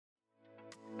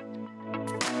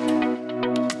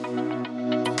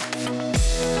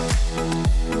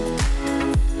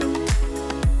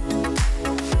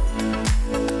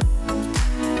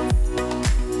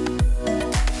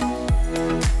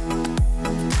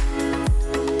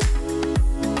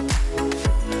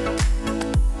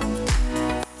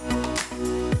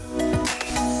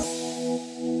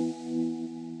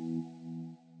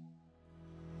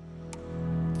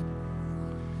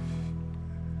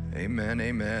Amen,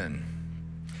 amen.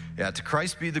 Yeah, to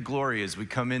Christ be the glory as we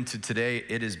come into today.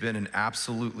 It has been an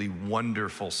absolutely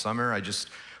wonderful summer. I just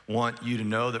want you to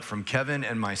know that from Kevin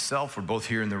and myself, we're both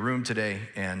here in the room today,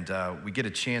 and we get a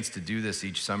chance to do this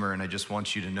each summer, and I just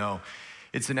want you to know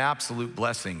it's an absolute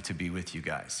blessing to be with you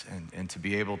guys and to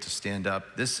be able to stand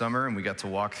up this summer. And we got to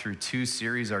walk through two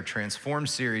series, our Transform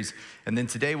series, and then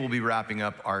today we'll be wrapping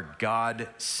up our God,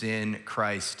 Sin,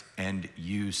 Christ, and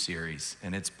You series.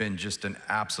 And it's been just an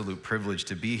absolute privilege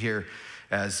to be here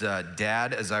as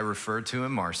Dad, as I refer to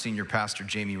him. Our senior pastor,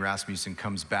 Jamie Rasmussen,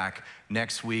 comes back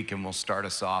next week and will start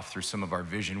us off through some of our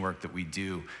vision work that we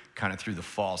do kind of through the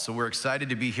fall. So we're excited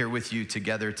to be here with you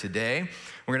together today.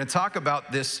 We're going to talk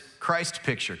about this Christ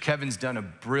picture. Kevin's done a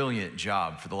brilliant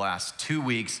job for the last 2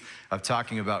 weeks of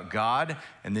talking about God,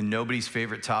 and then nobody's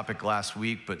favorite topic last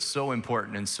week, but so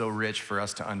important and so rich for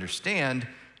us to understand,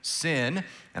 sin.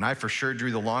 And I for sure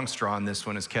drew the long straw on this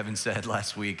one. As Kevin said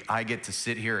last week, I get to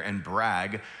sit here and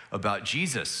brag about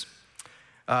Jesus.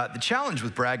 The challenge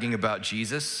with bragging about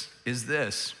Jesus is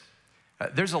this.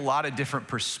 There's a lot of different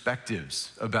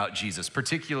perspectives about Jesus,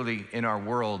 particularly in our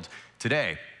world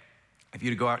today. If you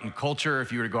were to go out in culture,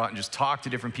 if you were to go out and just talk to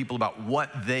different people about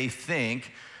what they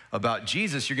think about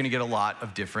Jesus, you're gonna get a lot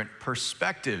of different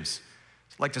perspectives.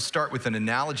 I'd like to start with an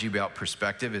analogy about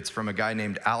perspective. It's from a guy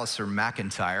named Alistair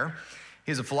McIntyre.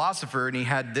 He's a philosopher, and he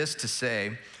had this to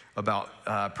say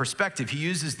about perspective. He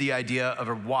uses the idea of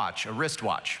a watch, a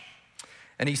wristwatch.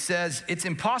 And he says, it's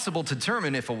impossible to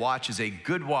determine if a watch is a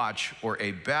good watch or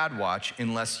a bad watch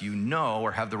unless you know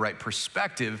or have the right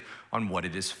perspective on what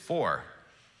it is for.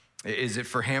 Is it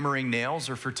for hammering nails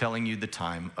or for telling you the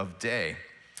time of day?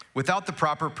 Without the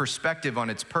proper perspective on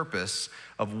its purpose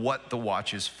of what the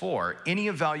watch is for, any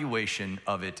evaluation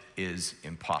of it is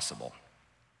impossible.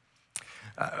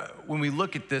 When we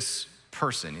look at this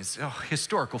person, he's a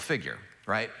historical figure,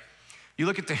 right? You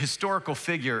look at the historical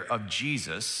figure of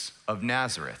Jesus of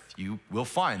Nazareth, you will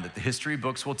find that the history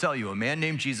books will tell you a man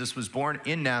named Jesus was born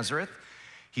in Nazareth.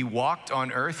 He walked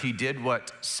on earth. He did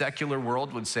what secular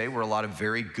world would say were a lot of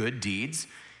very good deeds.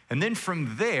 And then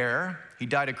from there, he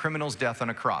died a criminal's death on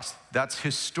a cross. That's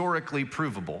historically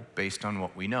provable based on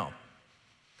what we know.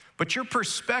 But your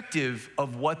perspective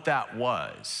of what that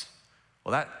was,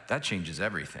 well, that changes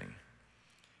everything.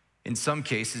 In some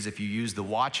cases, if you use the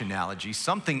watch analogy,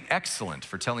 something excellent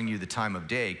for telling you the time of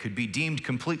day could be deemed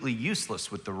completely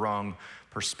useless with the wrong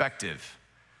perspective.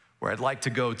 Where I'd like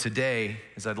to go today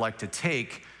is I'd like to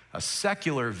take a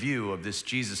secular view of this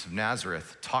Jesus of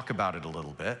Nazareth, talk about it a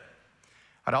little bit.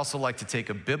 I'd also like to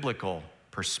take a biblical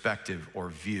perspective or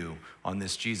view on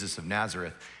this Jesus of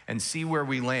Nazareth and see where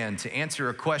we land to answer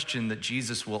a question that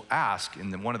Jesus will ask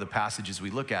in one of the passages we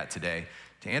look at today,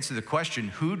 to answer the question,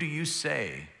 who do you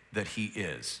say that he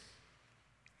is?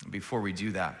 Before we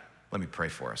do that, let me pray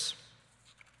for us.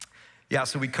 Yeah,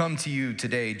 so we come to you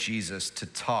today, Jesus, to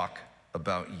talk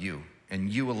about you and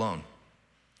you alone.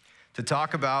 To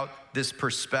talk about this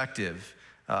perspective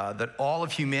that all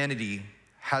of humanity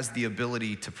has the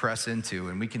ability to press into,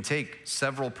 and we can take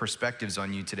several perspectives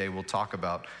on you today. We'll talk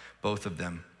about both of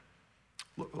them.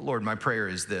 Lord, my prayer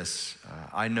is this.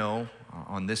 I know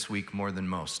on this week more than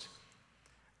most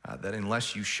that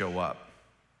unless you show up,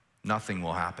 nothing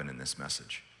will happen in this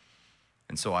message.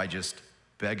 And so I just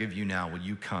beg of you now, will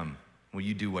you come? Will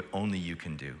you do what only you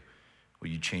can do? Will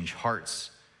you change hearts?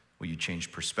 Will you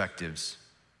change perspectives?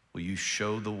 Will you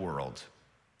show the world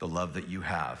the love that you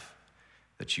have,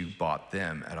 that you bought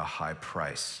them at a high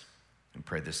price? And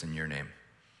pray this in your name.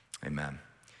 Amen.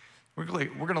 We're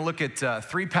going to look at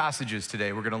three passages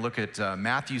today. We're going to look at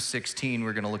Matthew 16,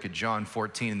 we're going to look at John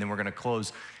 14, and then we're going to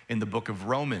close in the book of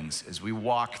Romans as we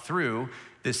walk through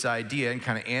this idea and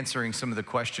kind of answering some of the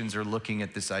questions or looking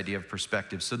at this idea of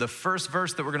perspective. So the first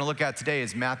verse that we're going to look at today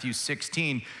is Matthew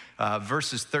 16,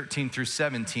 verses 13 through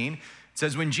 17. It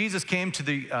says, when Jesus came to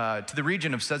the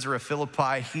region of Caesarea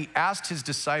Philippi, he asked his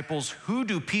disciples, who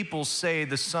do people say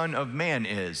the Son of Man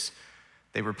is?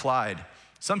 They replied,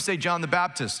 some say John the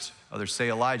Baptist, others say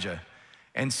Elijah,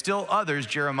 and still others,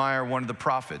 Jeremiah or one of the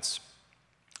prophets.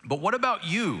 But what about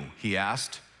you, he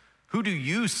asked, who do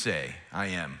you say I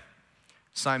am?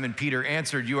 Simon Peter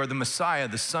answered, you are the Messiah,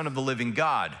 the Son of the living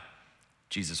God.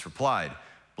 Jesus replied,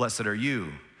 blessed are you,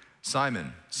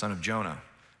 Simon, son of Jonah,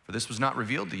 for this was not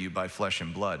revealed to you by flesh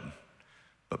and blood,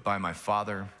 but by my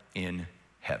Father in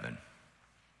heaven.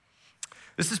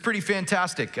 This is pretty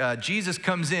fantastic. Jesus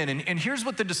comes in, and here's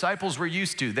what the disciples were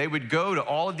used to. They would go to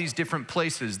all of these different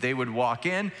places. They would walk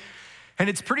in, And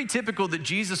it's pretty typical that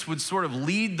Jesus would sort of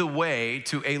lead the way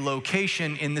to a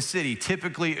location in the city.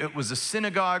 Typically, it was a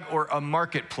synagogue or a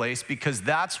marketplace because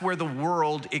that's where the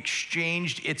world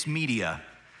exchanged its media,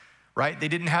 right? They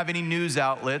didn't have any news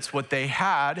outlets. What they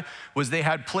had was they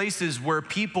had places where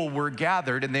people were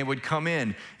gathered and they would come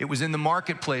in. It was in the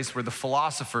marketplace where the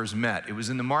philosophers met. It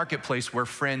was in the marketplace where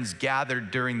friends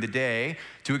gathered during the day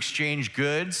to exchange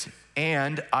goods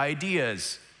and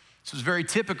ideas. So it was very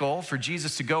typical for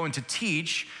Jesus to go and to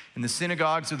teach in the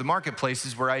synagogues or the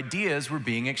marketplaces where ideas were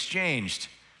being exchanged.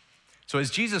 So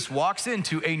as Jesus walks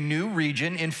into a new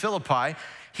region in Philippi,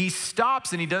 he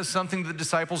stops and he does something the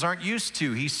disciples aren't used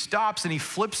to. He stops and he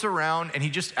flips around and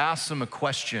he just asks them a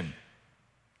question.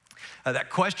 That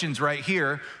question's right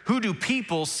here. Who do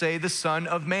people say the Son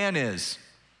of Man is?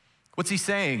 What's he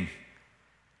saying?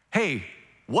 Hey,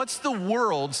 what's the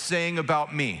world saying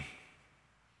about me?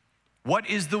 What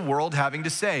is the world having to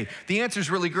say? The answer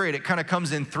is really great. It kind of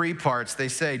comes in three parts. They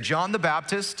say John the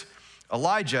Baptist,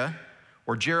 Elijah,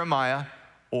 or Jeremiah,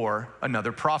 or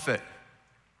another prophet.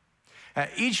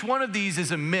 Each one of these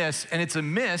is a miss, and it's a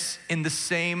miss in the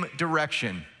same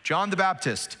direction. John the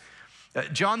Baptist.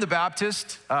 John the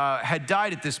Baptist had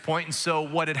died at this point, and so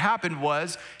what had happened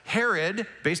was Herod,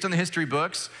 based on the history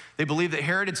books, they believe that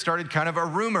Herod had started kind of a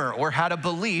rumor or had a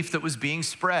belief that was being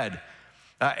spread.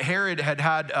 Herod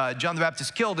had John the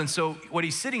Baptist killed, and so what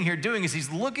he's sitting here doing is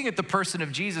he's looking at the person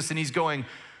of Jesus and he's going,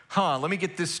 let me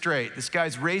get this straight. This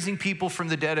guy's raising people from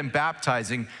the dead and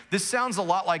baptizing. This sounds a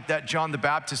lot like that John the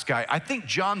Baptist guy. I think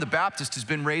John the Baptist has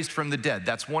been raised from the dead.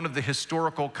 That's one of the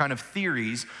historical kind of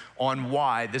theories on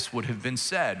why this would have been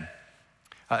said.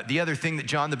 The other thing that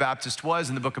John the Baptist was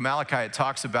in the book of Malachi, it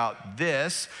talks about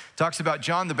this. It talks about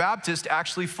John the Baptist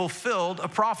actually fulfilled a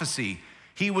prophecy.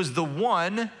 He was the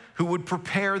one who would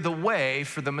prepare the way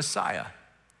for the Messiah.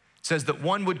 It says that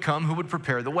one would come who would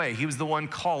prepare the way. He was the one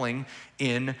calling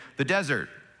in the desert.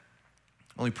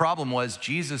 Only problem was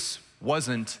Jesus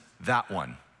wasn't that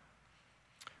one.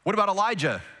 What about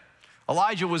Elijah?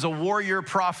 Elijah was a warrior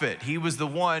prophet. He was the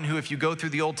one who, if you go through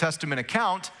the Old Testament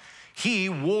account, he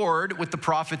warred with the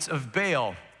prophets of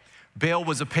Baal. Baal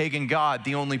was a pagan god.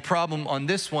 The only problem on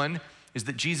this one is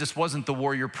that Jesus wasn't the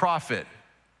warrior prophet.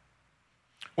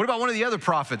 What about one of the other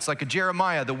prophets, like a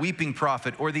Jeremiah, the weeping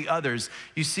prophet, or the others?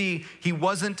 You see, he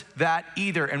wasn't that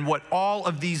either. And what all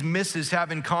of these misses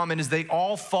have in common is they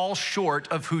all fall short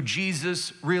of who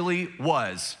Jesus really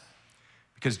was,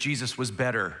 because Jesus was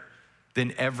better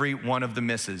than every one of the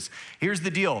misses. Here's the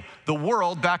deal. The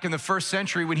world back in the first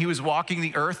century when he was walking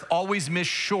the earth always missed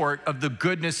short of the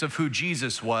goodness of who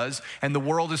Jesus was, and the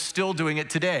world is still doing it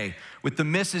today. With the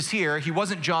misses here, he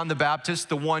wasn't John the Baptist,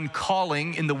 the one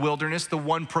calling in the wilderness, the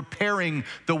one preparing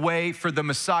the way for the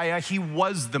Messiah. He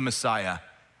was the Messiah.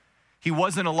 He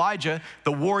wasn't Elijah,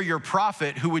 the warrior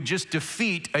prophet who would just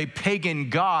defeat a pagan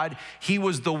god. He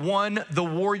was the one, the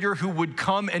warrior who would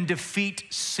come and defeat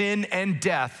sin and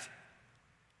death.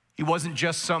 He wasn't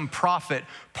just some prophet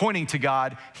pointing to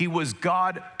God. He was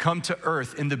God come to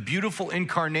earth in the beautiful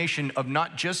incarnation of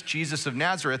not just Jesus of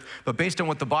Nazareth, but based on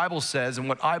what the Bible says and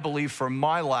what I believe for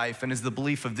my life and is the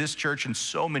belief of this church and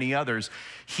so many others,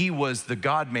 he was the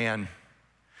God-man.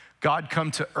 God come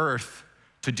to earth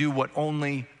to do what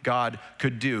only God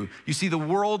could do. You see, the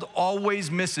world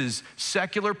always misses.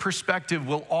 Secular perspective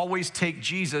will always take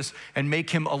Jesus and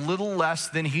make him a little less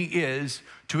than he is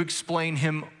to explain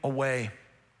him away.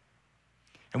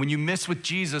 And when you miss with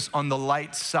Jesus on the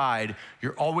light side,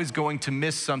 you're always going to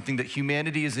miss something that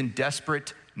humanity is in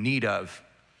desperate need of.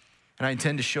 And I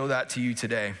intend to show that to you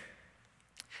today.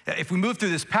 If we move through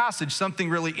this passage, something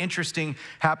really interesting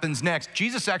happens next.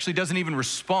 Jesus actually doesn't even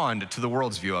respond to the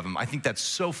world's view of him. I think that's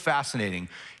so fascinating.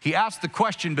 He asks the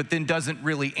question, but then doesn't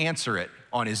really answer it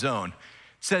on his own.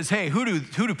 Says, hey, who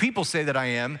do people say that I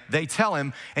am? They tell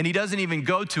him, and he doesn't even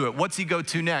go to it. What's he go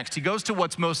to next? He goes to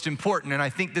what's most important, and I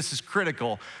think this is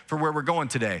critical for where we're going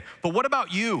today. But what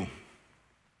about you?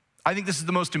 I think this is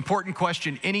the most important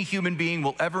question any human being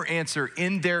will ever answer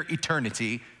in their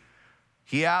eternity.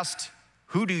 He asked,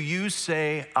 who do you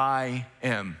say I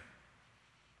am?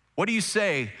 What do you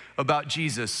say about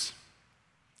Jesus?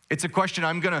 It's a question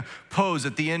I'm gonna pose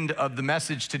at the end of the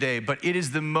message today, but it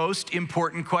is the most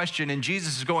important question, and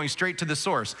Jesus is going straight to the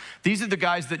source. These are the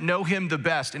guys that know him the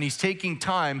best, and he's taking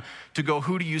time to go,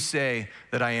 who do you say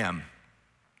that I am?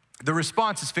 The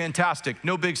response is fantastic.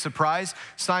 No big surprise.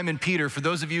 Simon Peter, for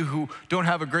those of you who don't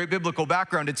have a great biblical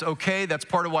background, it's okay. That's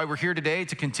part of why we're here today,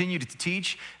 to continue to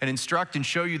teach and instruct and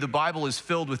show you the Bible is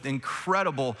filled with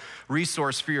incredible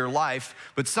resource for your life.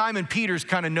 But Simon Peter's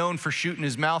kind of known for shooting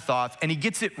his mouth off, and he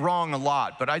gets it wrong a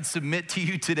lot. But I'd submit to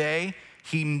you today,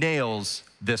 he nails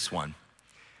this one.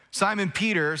 Simon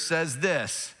Peter says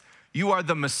this, "You are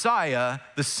the Messiah,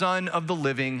 the Son of the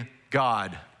living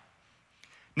God."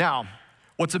 Now,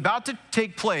 what's about to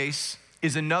take place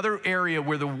is another area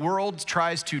where the world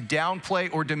tries to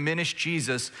downplay or diminish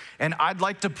Jesus, and I'd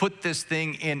like to put this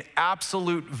thing in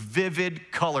absolute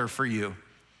vivid color for you.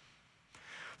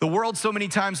 The world so many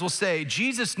times will say,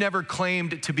 Jesus never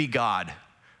claimed to be God,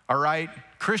 all right?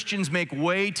 Christians make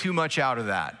way too much out of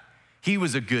that. He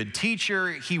was a good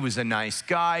teacher, he was a nice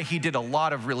guy, he did a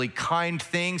lot of really kind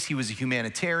things, he was a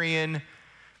humanitarian.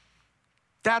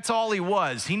 That's all he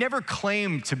was. He never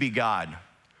claimed to be God.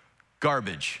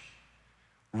 Garbage.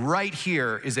 Right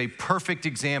here is a perfect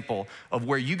example of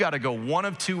where you gotta go one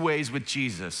of two ways with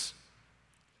Jesus.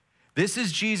 This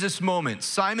is Jesus' moment.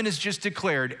 Simon has just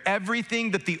declared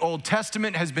everything that the Old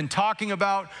Testament has been talking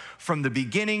about from the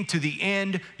beginning to the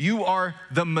end. You are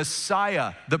the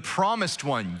Messiah, the promised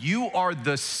one. You are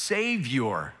the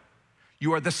Savior.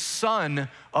 You are the Son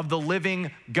of the living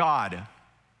God.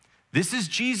 This is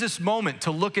Jesus' moment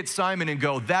to look at Simon and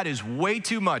go, that is way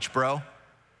too much, bro.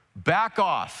 Back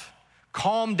off,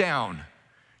 calm down.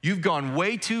 You've gone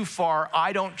way too far.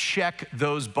 I don't check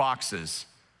those boxes.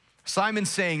 Simon's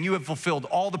saying, you have fulfilled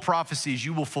all the prophecies.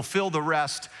 You will fulfill the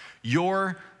rest.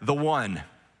 You're the one.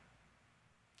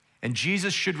 And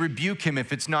Jesus should rebuke him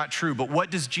if it's not true. But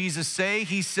what does Jesus say?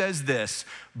 He says this,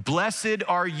 "Blessed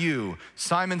are you,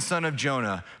 Simon, son of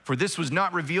Jonah, for this was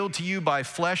not revealed to you by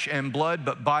flesh and blood,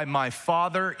 but by my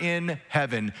Father in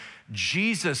heaven."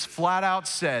 Jesus flat out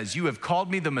says, you have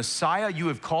called me the Messiah. You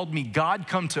have called me God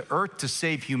come to earth to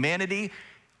save humanity,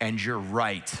 and you're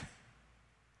right.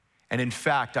 And in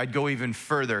fact, I'd go even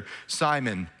further.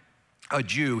 Simon, a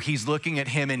Jew, he's looking at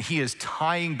him and he is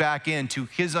tying back into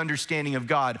his understanding of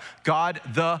God, God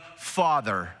the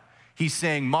Father. He's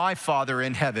saying, my Father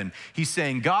in heaven. He's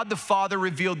saying, God the Father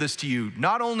revealed this to you.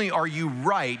 Not only are you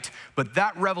right, but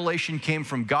that revelation came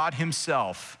from God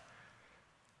himself.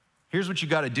 Here's what you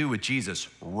got to do with Jesus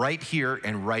right here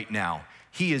and right now.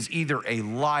 He is either a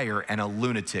liar and a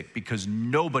lunatic because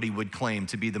nobody would claim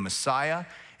to be the Messiah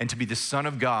and to be the Son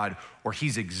of God, or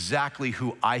he's exactly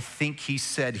who I think he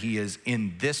said he is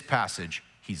in this passage.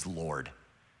 He's Lord.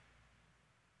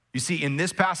 You see, in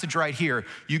this passage right here,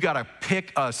 you gotta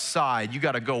pick a side. You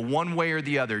gotta go one way or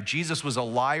the other. Jesus was a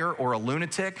liar or a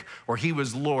lunatic, or he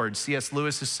was Lord. C.S.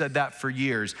 Lewis has said that for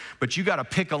years. But you gotta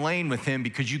pick a lane with him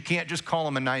because you can't just call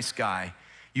him a nice guy.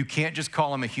 You can't just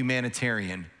call him a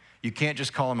humanitarian. You can't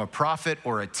just call him a prophet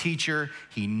or a teacher.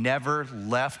 He never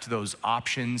left those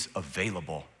options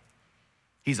available.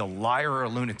 He's a liar or a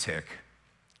lunatic,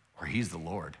 or he's the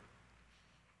Lord.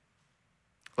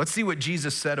 Let's see what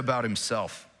Jesus said about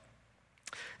himself.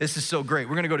 This is so great.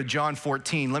 We're gonna go to John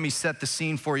 14. Let me set the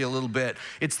scene for you a little bit.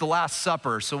 It's the Last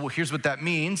Supper, so here's what that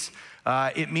means.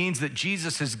 It means that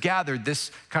Jesus has gathered this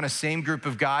kind of same group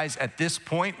of guys. At this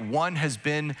point, one has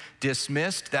been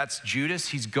dismissed. That's Judas.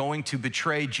 He's going to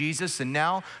betray Jesus, and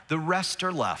now the rest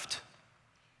are left.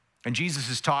 And Jesus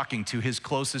is talking to his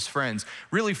closest friends,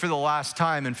 really for the last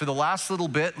time. And for the last little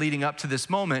bit leading up to this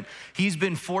moment, he's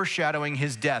been foreshadowing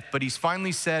his death. But he's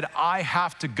finally said, I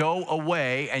have to go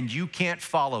away and you can't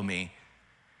follow me.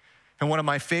 And one of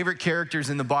my favorite characters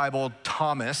in the Bible,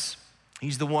 Thomas,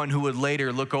 he's the one who would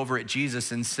later look over at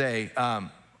Jesus and say,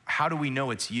 how do we know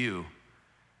it's you?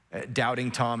 Doubting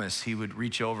Thomas, he would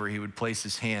reach over, he would place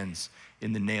his hands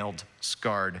in the nailed,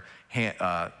 scarred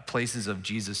places of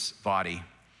Jesus' body.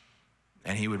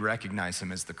 And he would recognize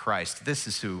him as the Christ. This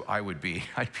is who I would be.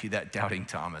 I'd be that doubting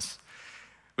Thomas.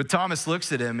 But Thomas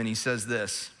looks at him and he says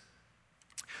this,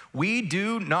 we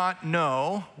do not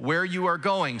know where you are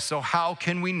going, so how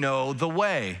can we know the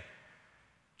way?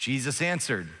 Jesus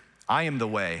answered, I am the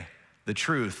way, the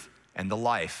truth, and the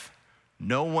life.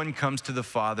 No one comes to the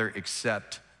Father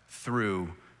except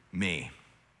through me.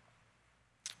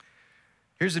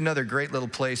 Here's another great little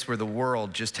place where the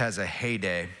world just has a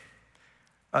heyday.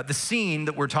 The scene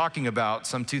that we're talking about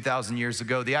some 2,000 years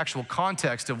ago, the actual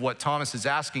context of what Thomas is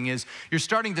asking is, you're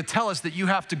starting to tell us that you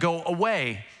have to go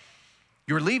away.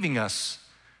 You're leaving us.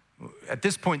 At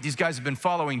this point, these guys have been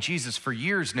following Jesus for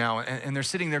years now, and they're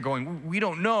sitting there going, we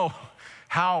don't know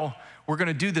how we're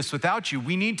gonna do this without you.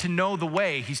 We need to know the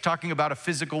way. He's talking about a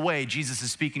physical way. Jesus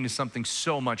is speaking to something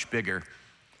so much bigger.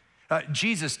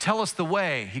 Jesus, tell us the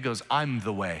way. He goes, I'm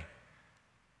the way.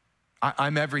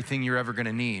 I'm everything you're ever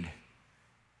gonna need.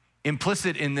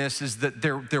 Implicit in this is that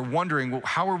they're wondering, well,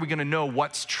 how are we gonna know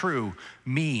what's true?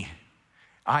 Me,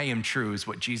 I am true is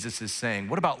what Jesus is saying.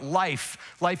 What about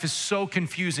life? Life is so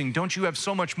confusing. Don't you have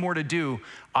so much more to do?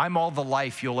 I'm all the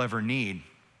life you'll ever need.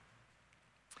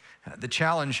 The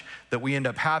challenge that we end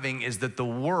up having is that the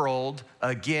world,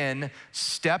 again,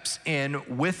 steps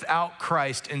in without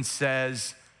Christ and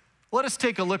says, let us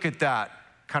take a look at that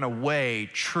kind of way,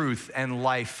 truth, and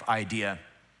life idea.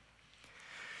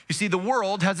 You see, the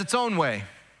world has its own way.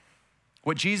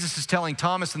 What Jesus is telling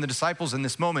Thomas and the disciples in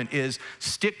this moment is,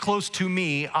 stick close to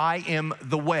me, I am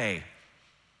the way.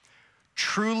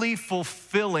 Truly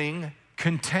fulfilling,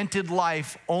 contented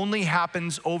life only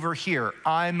happens over here.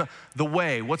 I'm the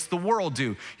way. What's the world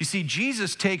do? You see,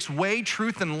 Jesus takes way,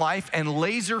 truth, and life and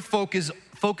laser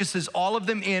focuses all of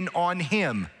them in on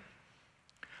him.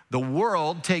 The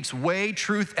world takes way,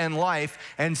 truth, and life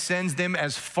and sends them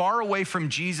as far away from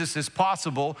Jesus as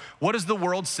possible. What does the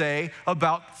world say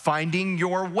about finding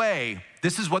your way?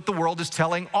 This is what the world is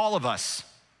telling all of us.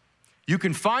 You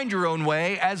can find your own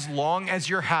way as long as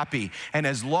you're happy. And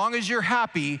as long as you're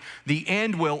happy, the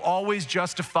end will always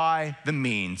justify the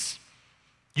means.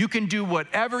 You can do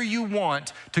whatever you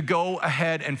want to go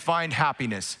ahead and find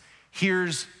happiness.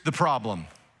 Here's the problem.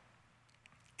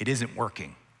 It isn't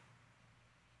working.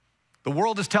 The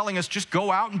world is telling us just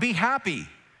go out and be happy.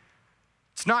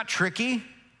 It's not tricky.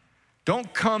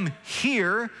 Don't come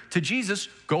here to Jesus.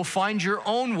 Go find your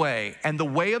own way. And the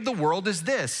way of the world is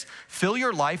this: fill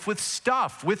your life with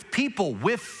stuff, with people,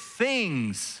 with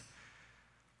things,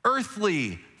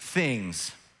 earthly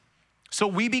things. So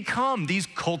we become these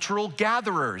cultural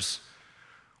gatherers.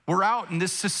 We're out in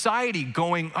this society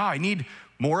going, I need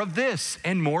more of this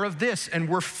and more of this. And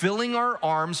we're filling our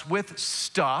arms with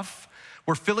stuff.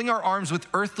 We're filling our arms with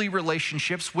earthly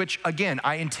relationships, which, again,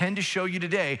 I intend to show you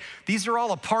today. These are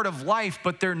all a part of life,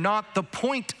 but they're not the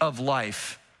point of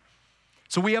life.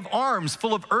 So we have arms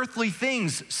full of earthly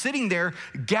things sitting there,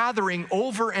 gathering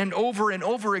over and over and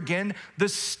over again the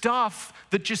stuff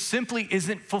that just simply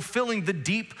isn't fulfilling the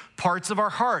deep parts of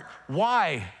our heart.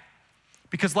 Why?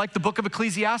 Because like the book of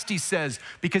Ecclesiastes says,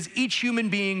 because each human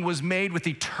being was made with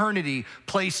eternity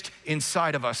placed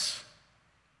inside of us.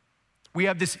 We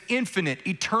have this infinite,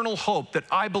 eternal hope that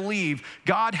I believe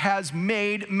God has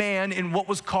made man in what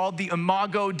was called the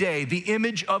Imago Dei, the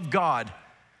image of God.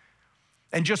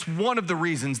 And just one of the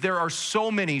reasons, there are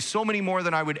so many more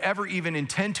than I would ever even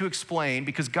intend to explain,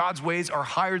 because God's ways are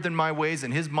higher than my ways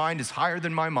and his mind is higher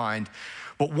than my mind.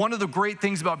 But one of the great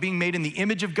things about being made in the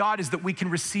image of God is that we can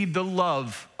receive the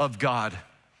love of God.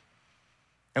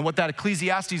 And what that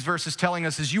Ecclesiastes verse is telling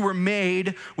us is you were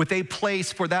made with a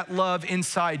place for that love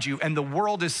inside you. And the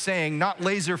world is saying, not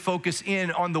laser focus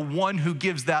in on the one who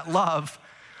gives that love,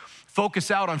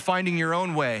 focus out on finding your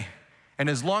own way. And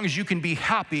as long as you can be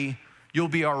happy, you'll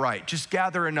be all right. Just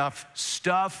gather enough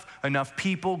stuff, enough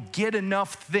people, get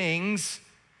enough things,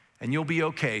 and you'll be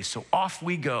okay. So off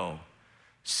we go,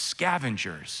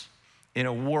 scavengers in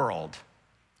a world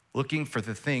looking for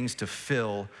the things to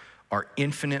fill our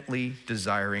infinitely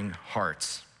desiring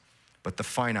hearts, but the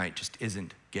finite just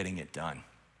isn't getting it done.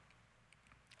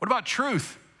 What about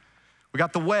truth? We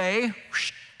got the way,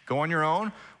 go on your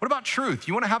own. What about truth?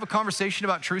 You wanna have a conversation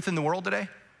about truth in the world today?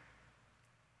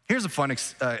 Here's a fun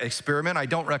experiment. I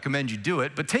don't recommend you do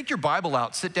it, but take your Bible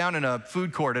out, sit down in a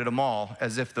food court at a mall,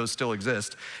 as if those still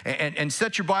exist, and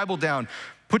set your Bible down,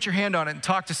 put your hand on it and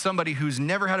talk to somebody who's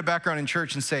never had a background in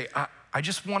church and say, I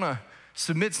just wanna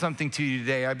submit something to you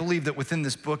today. I believe that within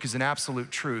this book is an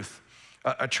absolute truth,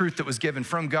 a truth that was given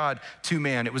from God to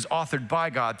man. It was authored by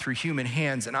God through human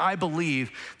hands. And I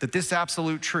believe that this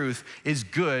absolute truth is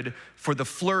good for the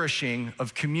flourishing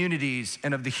of communities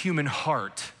and of the human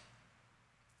heart.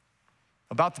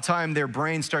 About the time their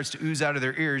brain starts to ooze out of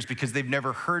their ears because they've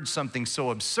never heard something so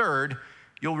absurd,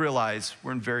 you'll realize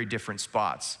we're in very different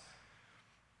spots.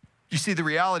 You see, the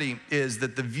reality is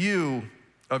that the view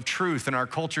of truth in our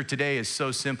culture today is so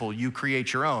simple. You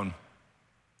create your own.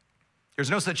 There's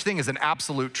no such thing as an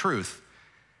absolute truth.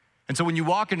 And so when you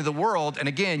walk into the world, and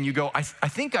again, you go, I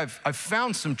think I've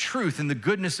found some truth in the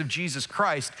goodness of Jesus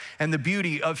Christ and the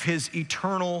beauty of his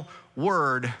eternal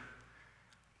word.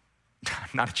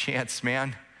 Not a chance,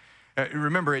 man.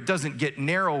 Remember, it doesn't get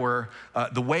narrower.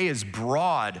 The way is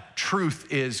broad.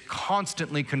 Truth is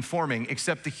constantly conforming,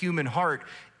 except the human heart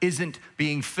isn't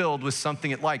being filled with something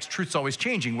it likes. Truth's always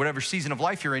changing. Whatever season of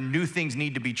life you're in, new things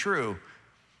need to be true.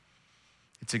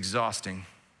 It's exhausting.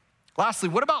 Lastly,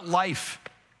 what about life?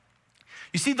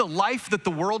 You see, the life that the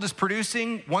world is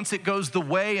producing, once it goes the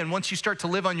way and once you start to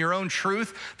live on your own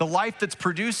truth, the life that's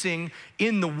producing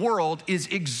in the world is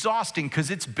exhausting because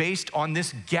it's based on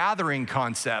this gathering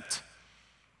concept.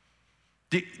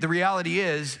 The reality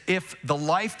is, if the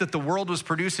life that the world was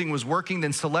producing was working,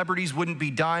 then celebrities wouldn't be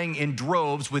dying in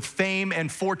droves with fame and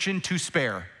fortune to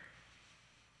spare.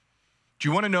 Do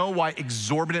you want to know why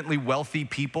exorbitantly wealthy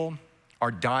people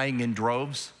are dying in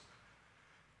droves?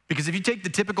 Because if you take the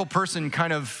typical person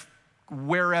kind of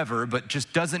wherever, but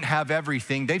just doesn't have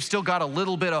everything, they've still got a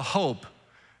little bit of hope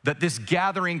that this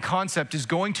gathering concept is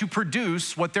going to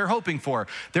produce what they're hoping for.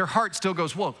 Their heart still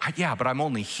goes, well, yeah, but I'm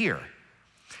only here.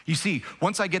 You see,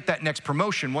 once I get that next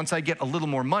promotion, once I get a little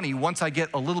more money, once I get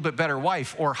a little bit better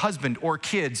wife or husband or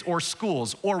kids or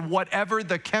schools or whatever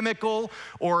the chemical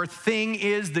or thing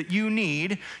is that you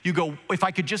need, you go, if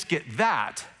I could just get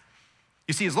that.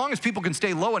 You see, as long as people can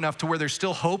stay low enough to where there's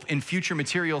still hope in future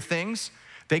material things,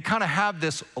 they kind of have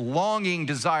this longing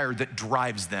desire that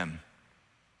drives them.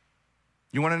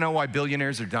 You want to know why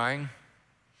billionaires are dying?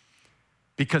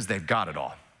 Because they've got it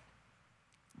all.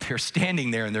 They're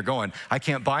standing there and they're going, I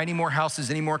can't buy any more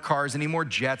houses, any more cars, any more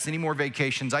jets, any more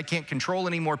vacations. I can't control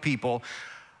any more people.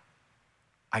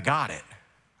 I got it.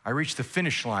 I reached the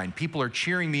finish line. People are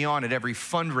cheering me on at every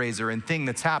fundraiser and thing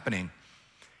that's happening.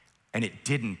 And it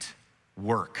didn't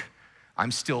work.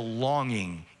 I'm still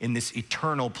longing in this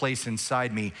eternal place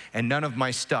inside me, and none of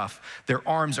my stuff. Their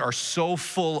arms are so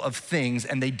full of things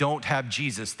and they don't have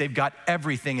Jesus. They've got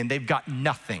everything and they've got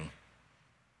nothing.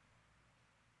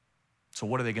 So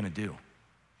what are they gonna do?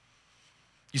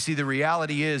 You see, the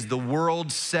reality is the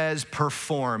world says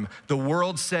perform. The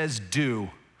world says do.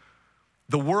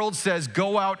 The world says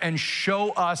go out and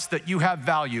show us that you have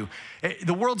value.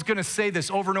 The world's gonna say this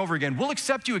over and over again. We'll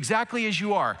accept you exactly as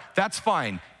you are. That's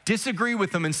fine. Disagree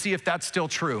with them and see if that's still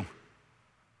true.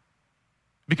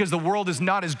 Because the world is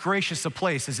not as gracious a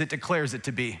place as it declares it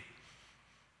to be.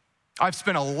 I've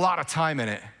spent a lot of time in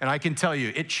it, and I can tell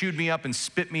you, it chewed me up and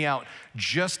spit me out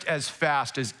just as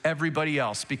fast as everybody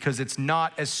else because it's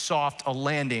not as soft a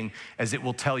landing as it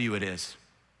will tell you it is.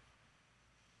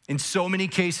 In so many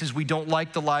cases, we don't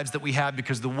like the lives that we have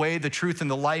because the way, the truth, and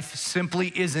the life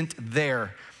simply isn't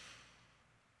there.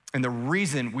 And the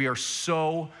reason we are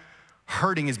so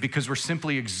hurting is because we're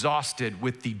simply exhausted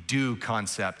with the do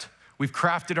concept. We've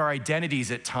crafted our identities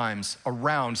at times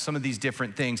around some of these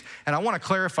different things. And I want to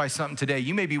clarify something today.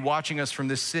 You may be watching us from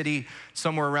this city,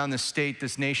 somewhere around this state,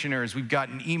 this nation, or as we've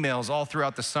gotten emails all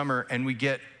throughout the summer, and we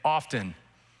get often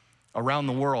around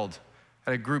the world.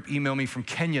 I had a group email me from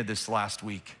Kenya this last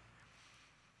week.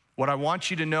 What I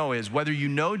want you to know is whether you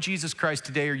know Jesus Christ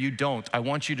today or you don't, I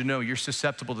want you to know you're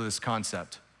susceptible to this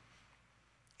concept.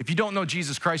 If you don't know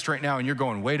Jesus Christ right now and you're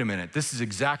going, wait a minute, this is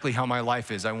exactly how my life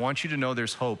is, I want you to know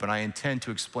there's hope, and I intend to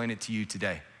explain it to you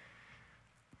today.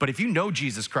 But if you know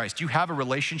Jesus Christ, you have a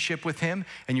relationship with him,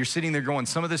 and you're sitting there going,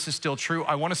 some of this is still true,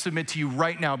 I want to submit to you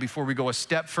right now before we go a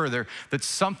step further that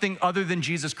something other than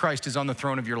Jesus Christ is on the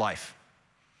throne of your life.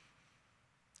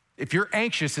 If you're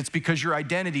anxious, it's because your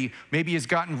identity maybe has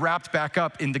gotten wrapped back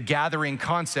up in the gathering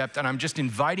concept, and I'm just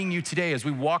inviting you today as we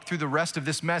walk through the rest of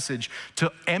this message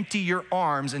to empty your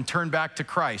arms and turn back to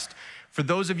Christ. For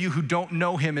those of you who don't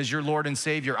know him as your Lord and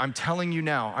Savior, I'm telling you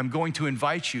now, I'm going to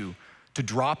invite you to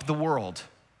drop the world,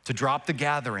 to drop the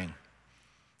gathering,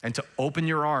 and to open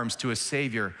your arms to a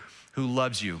Savior who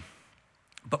loves you.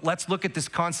 But let's look at this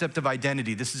concept of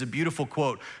identity. This is a beautiful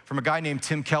quote from a guy named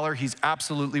Tim Keller. He's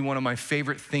absolutely one of my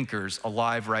favorite thinkers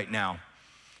alive right now.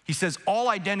 He says, all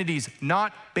identities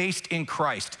not based in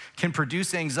Christ can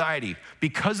produce anxiety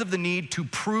because of the need to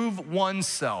prove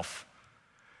oneself.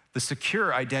 The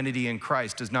secure identity in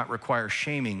Christ does not require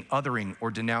shaming, othering,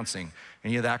 or denouncing.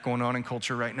 Any of that going on in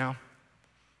culture right now?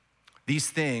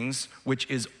 These things, which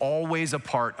is always a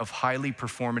part of highly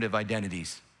performative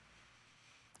identities.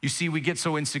 You see, we get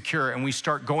so insecure and we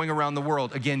start going around the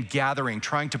world, again, gathering,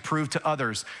 trying to prove to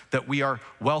others that we are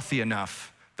wealthy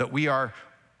enough, that we are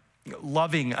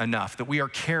loving enough, that we are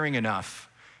caring enough.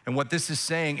 And what this is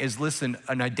saying is, listen,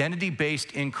 an identity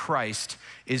based in Christ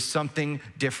is something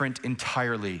different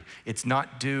entirely. It's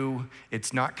not do,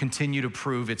 it's not continue to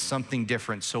prove, it's something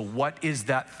different. So what is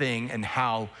that thing and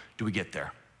how do we get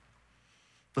there?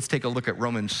 Let's take a look at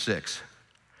Romans 6.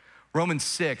 Romans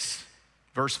 6,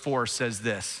 verse 4 says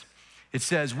this. It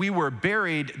says, we were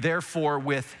buried, therefore,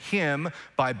 with him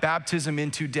by baptism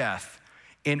into death,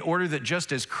 in order that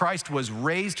just as Christ was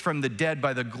raised from the dead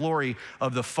by the glory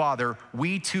of the Father,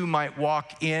 we too might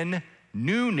walk in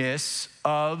newness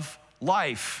of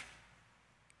life.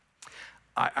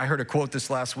 I heard a quote this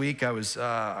last week. I was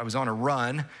on a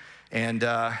run, and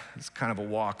it's kind of a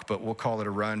walk, but we'll call it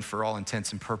a run for all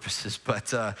intents and purposes.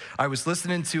 But I was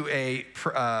listening to a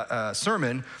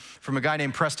sermon from a guy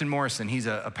named Preston Morrison. He's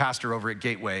a pastor over at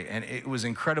Gateway, and it was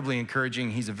incredibly encouraging.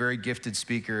 He's a very gifted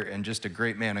speaker and just a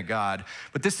great man of God.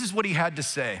 But this is what he had to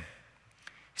say.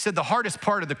 He said, the hardest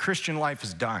part of the Christian life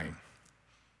is dying.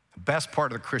 The best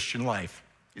part of the Christian life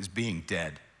is being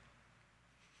dead.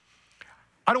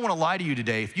 I don't want to lie to you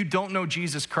today. If you don't know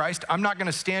Jesus Christ, I'm not going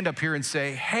to stand up here and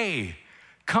say, hey,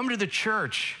 come to the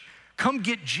church. Come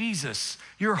get Jesus.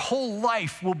 Your whole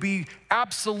life will be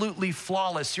absolutely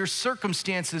flawless. Your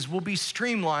circumstances will be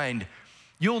streamlined.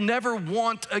 You'll never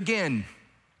want again.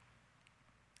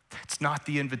 That's not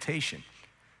the invitation.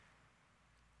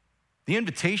 The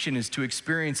invitation is to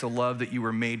experience a love that you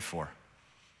were made for.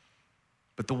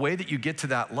 But the way that you get to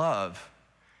that love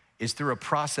is through a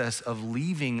process of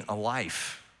leaving a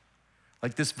life,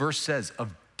 like this verse says,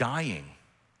 of dying.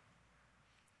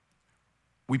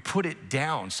 We put it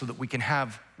down so that we can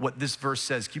have what this verse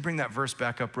says. Can you bring that verse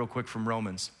back up real quick from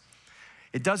Romans?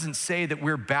 It doesn't say that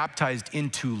we're baptized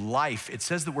into life. It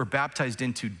says that we're baptized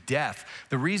into death.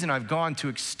 The reason I've gone to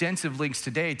extensive links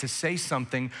today to say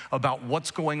something about what's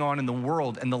going on in the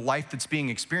world and the life that's being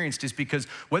experienced is because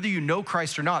whether you know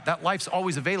Christ or not, that life's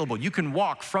always available. You can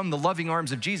walk from the loving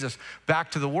arms of Jesus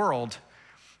back to the world.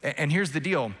 And here's the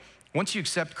deal. Once you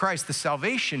accept Christ, the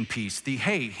salvation piece,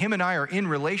 hey, him and I are in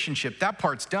relationship, that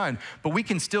part's done. But we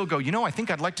can still go, I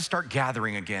think I'd like to start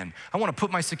gathering again. I want to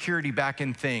put my security back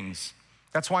in things.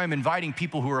 That's why I'm inviting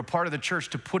people who are a part of the church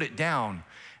to put it down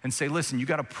and say, listen, you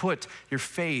got to put your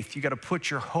faith, you got to put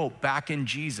your hope back in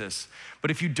Jesus.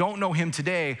 But if you don't know him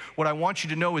today, what I want you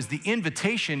to know is the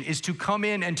invitation is to come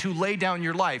in and to lay down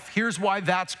your life. Here's why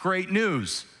that's great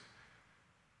news.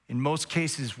 In most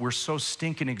cases, we're so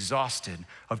stinking exhausted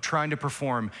of trying to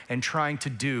perform and trying to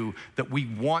do that we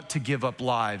want to give up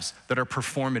lives that are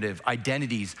performative,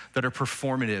 identities that are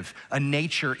performative, a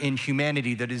nature in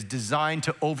humanity that is designed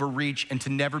to overreach and to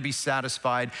never be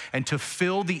satisfied and to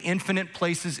fill the infinite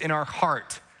places in our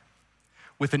heart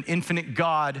with an infinite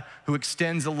God who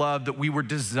extends a love that we were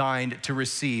designed to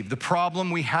receive. The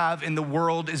problem we have in the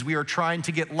world is we are trying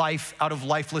to get life out of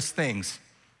lifeless things.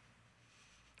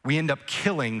 We end up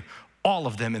killing all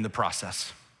of them in the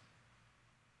process.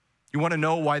 You wanna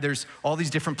know why there's all these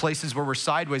different places where we're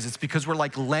sideways? It's because we're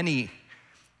like Lenny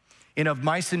in Of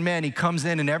Mice and Men. He comes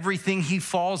in and everything he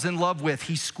falls in love with,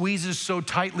 he squeezes so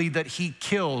tightly that he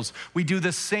kills. We do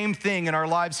the same thing in our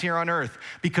lives here on earth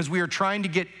because we are trying to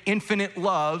get infinite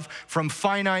love from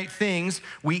finite things.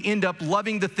 We end up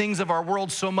loving the things of our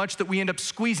world so much that we end up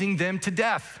squeezing them to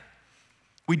death.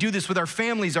 We do this with our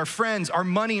families, our friends, our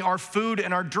money, our food,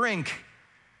 and our drink.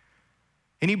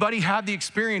 Anybody have the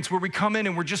experience where we come in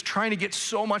and we're just trying to get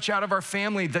so much out of our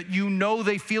family that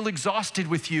they feel exhausted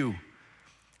with you?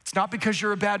 It's not because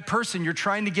you're a bad person. You're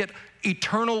trying to get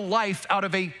eternal life out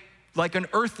of an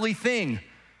earthly thing.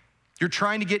 You're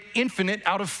trying to get infinite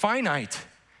out of finite.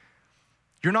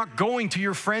 You're not going to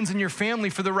your friends and your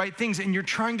family for the right things, and you're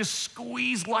trying to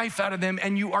squeeze life out of them,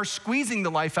 and you are squeezing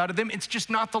the life out of them. It's just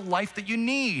not the life that you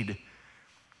need.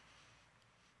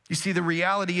 You see, the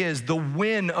reality is the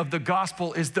win of the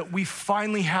gospel is that we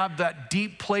finally have that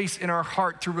deep place in our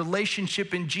heart through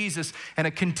relationship in Jesus and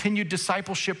a continued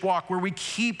discipleship walk where we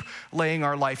keep laying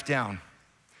our life down.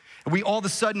 And we all of a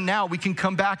sudden now we can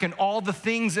come back and all the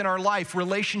things in our life,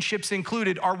 relationships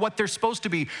included, are what they're supposed to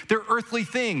be. They're earthly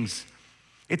things.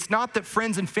 It's not that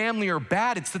friends and family are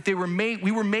bad, it's that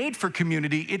we were made for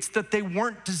community. It's that they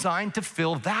weren't designed to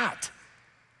fill that.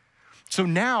 So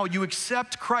now you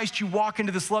accept Christ, you walk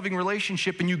into this loving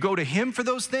relationship and you go to him for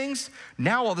those things.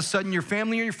 Now all of a sudden your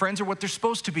family or your friends are what they're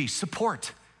supposed to be: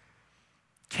 support,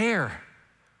 care.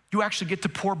 You actually get to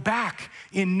pour back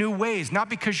in new ways, not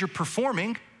because you're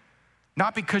performing,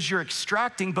 not because you're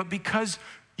extracting, but because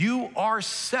you are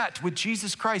set with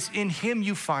Jesus Christ. In him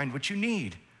you find what you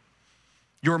need.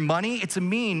 Your money, it's a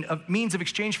means of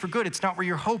exchange for good. It's not where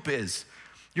your hope is.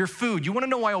 Your food. You wanna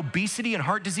know why obesity and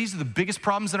heart disease are the biggest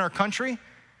problems in our country?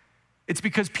 It's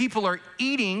because people are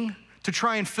eating to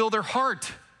try and fill their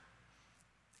heart,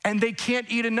 and they can't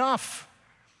eat enough.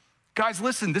 Guys,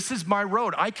 listen, this is my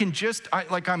road.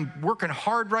 I'm working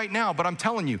hard right now, but I'm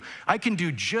telling you, I can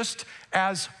do just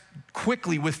as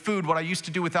quickly with food what I used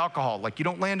to do with alcohol. Like, you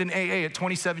don't land in AA at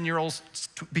 27 years old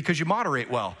because you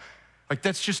moderate well. Like,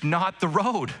 that's just not the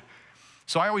road.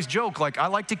 So I always joke, I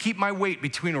like to keep my weight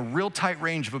between a real tight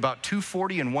range of about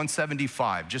 240 and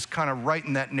 175, just kind of right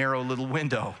in that narrow little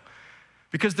window.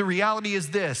 Because the reality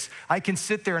is this: I can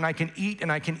sit there and I can eat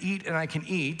and I can eat and I can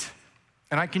eat,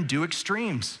 and I can do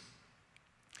extremes.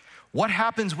 What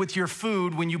happens with your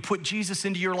food when you put Jesus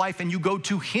into your life and you go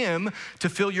to him to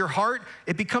fill your heart?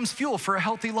 It becomes fuel for a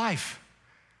healthy life.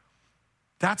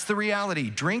 That's the reality.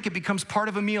 Drink, it becomes part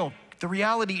of a meal. The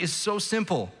reality is so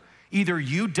simple. Either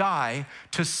you die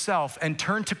to self and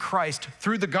turn to Christ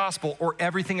through the gospel, or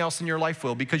everything else in your life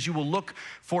will, because you will look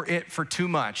for it for too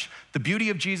much. The beauty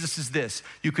of Jesus is this: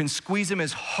 you can squeeze him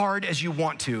as hard as you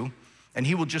want to, and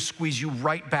he will just squeeze you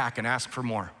right back and ask for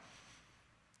more.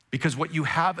 Because what you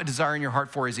have a desire in your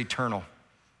heart for is eternal.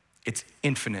 It's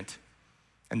infinite.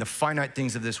 And the finite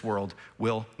things of this world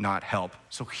will not help.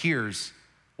 So here's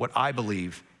what I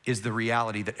believe is the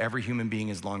reality that every human being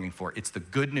is longing for. It's the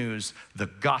good news, the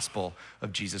gospel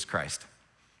of Jesus Christ.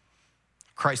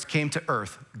 Christ came to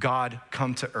earth, God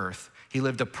come to earth. He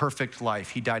lived a perfect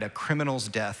life. He died a criminal's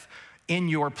death in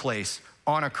your place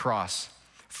on a cross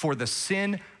for the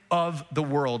sin of the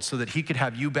world so that he could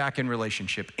have you back in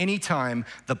relationship. Anytime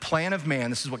the plan of man,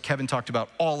 this is what Kevin talked about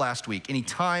all last week,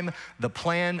 anytime the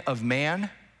plan of man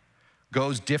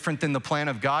goes different than the plan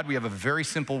of God, we have a very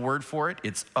simple word for it.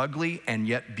 It's ugly and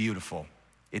yet beautiful.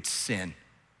 It's sin.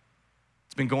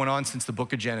 It's been going on since the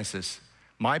book of Genesis.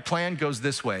 My plan goes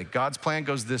this way. God's plan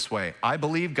goes this way. I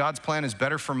believe God's plan is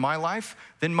better for my life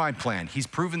than my plan. He's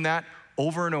proven that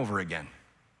over and over again.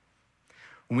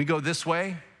 When we go this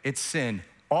way, it's sin.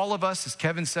 All of us, as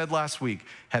Kevin said last week,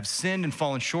 have sinned and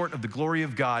fallen short of the glory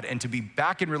of God. And to be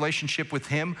back in relationship with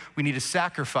him, we need a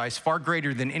sacrifice far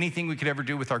greater than anything we could ever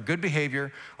do with our good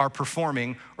behavior, our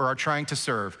performing, or our trying to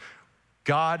serve.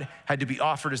 God had to be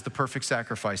offered as the perfect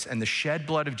sacrifice. And the shed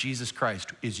blood of Jesus Christ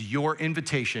is your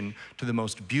invitation to the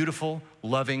most beautiful,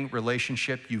 loving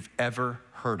relationship you've ever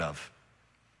heard of.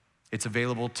 It's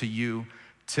available to you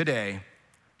today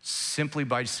simply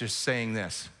by just saying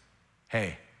this: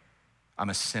 hey, I'm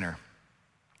a sinner.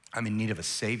 I'm in need of a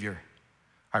Savior.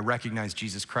 I recognize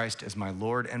Jesus Christ as my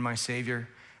Lord and my Savior,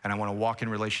 and I want to walk in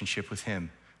relationship with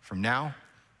him from now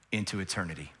into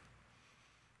eternity.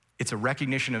 It's a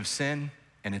recognition of sin,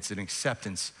 and it's an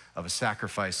acceptance of a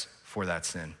sacrifice for that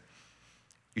sin.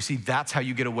 You see, that's how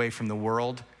you get away from the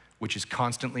world, which is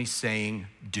constantly saying,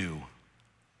 do.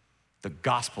 The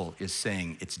gospel is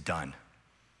saying it's done.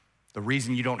 The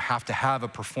reason you don't have to have a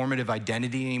performative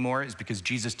identity anymore is because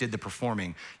Jesus did the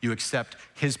performing. You accept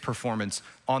his performance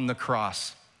on the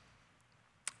cross.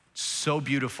 So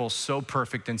beautiful, so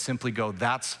perfect, and simply go,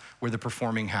 that's where the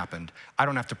performing happened. I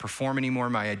don't have to perform anymore.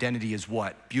 My identity is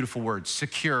what? Beautiful word,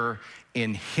 secure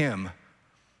in him.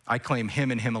 I claim him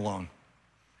and him alone.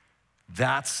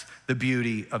 That's the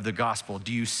beauty of the gospel.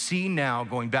 Do you see now,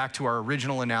 going back to our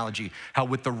original analogy, how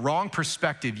with the wrong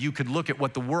perspective, you could look at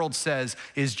what the world says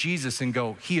is Jesus and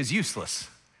go, he is useless.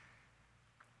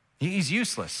 He's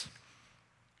useless.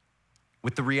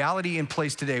 With the reality in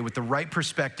place today, with the right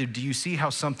perspective, do you see how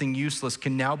something useless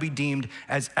can now be deemed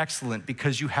as excellent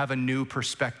because you have a new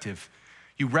perspective?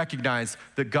 You recognize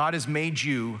that God has made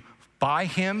you by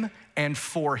him and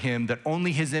for him, that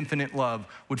only his infinite love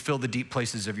would fill the deep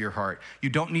places of your heart. You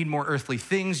don't need more earthly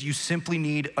things. You simply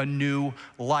need a new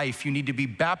life. You need to be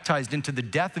baptized into the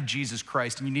death of Jesus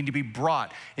Christ, and you need to be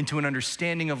brought into an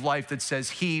understanding of life that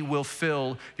says he will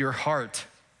fill your heart.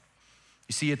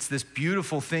 You see, it's this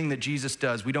beautiful thing that Jesus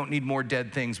does. We don't need more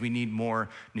dead things. We need more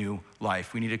new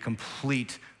life. We need a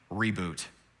complete reboot.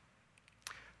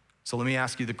 So let me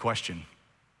ask you the question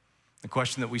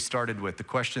that we started with, the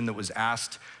question that was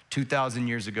asked 2,000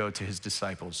 years ago to his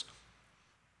disciples.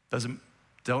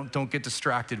 Don't get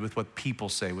distracted with what people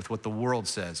say, with what the world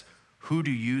says. Who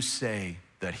do you say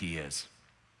that he is?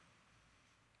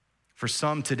 For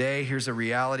some today, here's a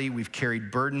reality. We've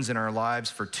carried burdens in our lives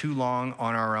for too long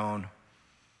on our own.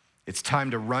 It's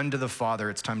time to run to the Father.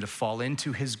 It's time to fall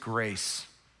into his grace.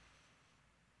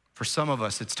 For some of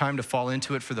us, it's time to fall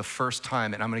into it for the first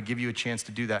time, and I'm gonna give you a chance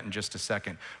to do that in just a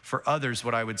second. For others,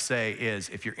 what I would say is,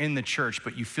 if you're in the church,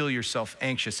 but you feel yourself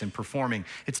anxious and performing,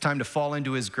 it's time to fall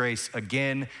into his grace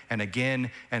again and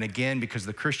again and again, because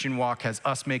the Christian walk has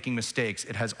us making mistakes.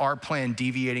 It has our plan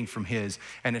deviating from his,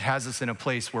 and it has us in a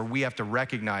place where we have to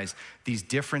recognize these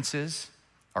differences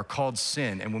are called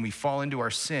sin. And when we fall into our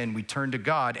sin, we turn to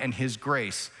God and his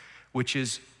grace, which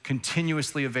is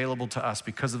continuously available to us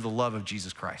because of the love of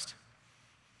Jesus Christ.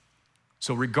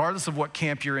 So regardless of what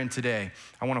camp you're in today,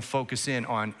 I want to focus in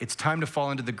on it's time to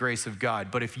fall into the grace of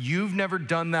God. But if you've never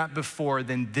done that before,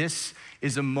 then this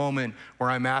is a moment where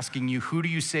I'm asking you, who do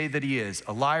you say that he is?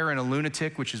 A liar and a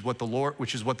lunatic, which is what the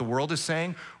world is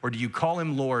saying, or do you call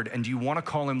him Lord, and do you want to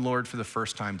call him Lord for the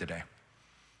first time today?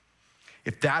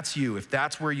 If that's you, if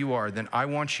that's where you are, then I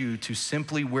want you to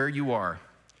simply, where you are,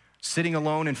 sitting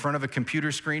alone in front of a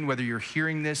computer screen, whether you're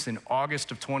hearing this in August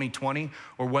of 2020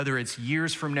 or whether it's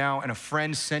years from now and a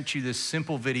friend sent you this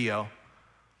simple video,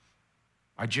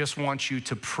 I just want you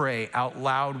to pray out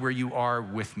loud where you are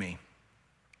with me.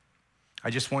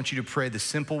 I just want you to pray the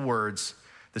simple words,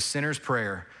 the sinner's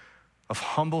prayer of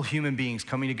humble human beings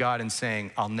coming to God and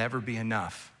saying, I'll never be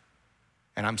enough.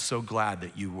 And I'm so glad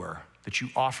that you were, that you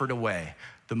offered away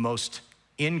the most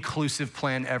inclusive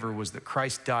plan ever, was that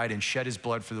Christ died and shed his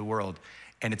blood for the world,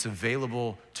 and it's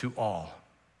available to all.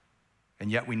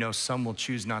 and yet we know some will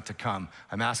choose not to come.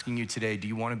 I'm asking you today, do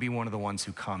you want to be one of the ones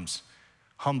who comes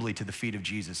humbly to the feet of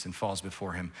Jesus and falls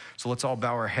before him? So let's all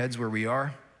bow our heads where we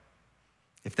are.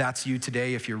 If that's you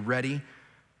today, if you're ready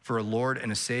for a Lord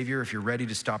and a Savior, if you're ready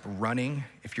to stop running,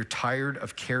 if you're tired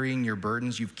of carrying your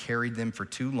burdens, you've carried them for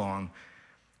too long,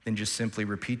 then just simply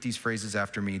repeat these phrases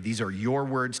after me. These are your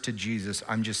words to Jesus.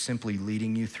 I'm just simply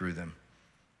leading you through them.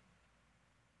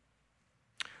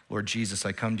 Lord Jesus,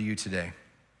 I come to you today.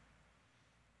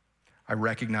 I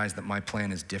recognize that my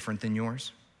plan is different than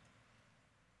yours.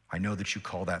 I know that you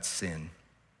call that sin.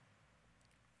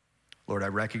 Lord, I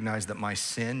recognize that my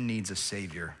sin needs a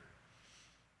Savior.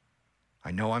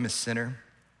 I know I'm a sinner.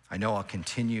 I know I'll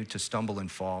continue to stumble and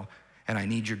fall, and I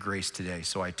need your grace today.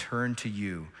 So I turn to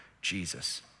you,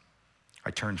 Jesus.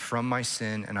 I turn from my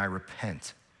sin and I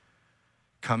repent,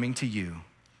 coming to you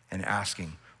and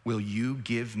asking, will you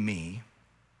give me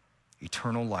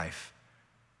eternal life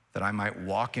that I might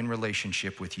walk in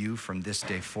relationship with you from this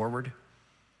day forward?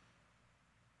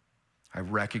 I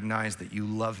recognize that you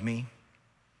love me.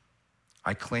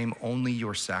 I claim only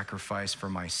your sacrifice for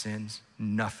my sins,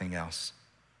 nothing else.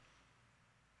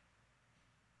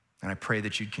 And I pray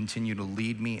that you'd continue to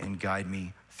lead me and guide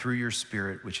me through your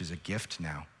Spirit, which is a gift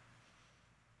now,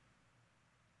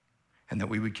 and that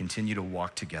we would continue to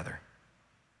walk together.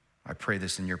 I pray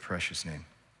this in your precious name.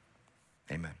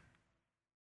 Amen.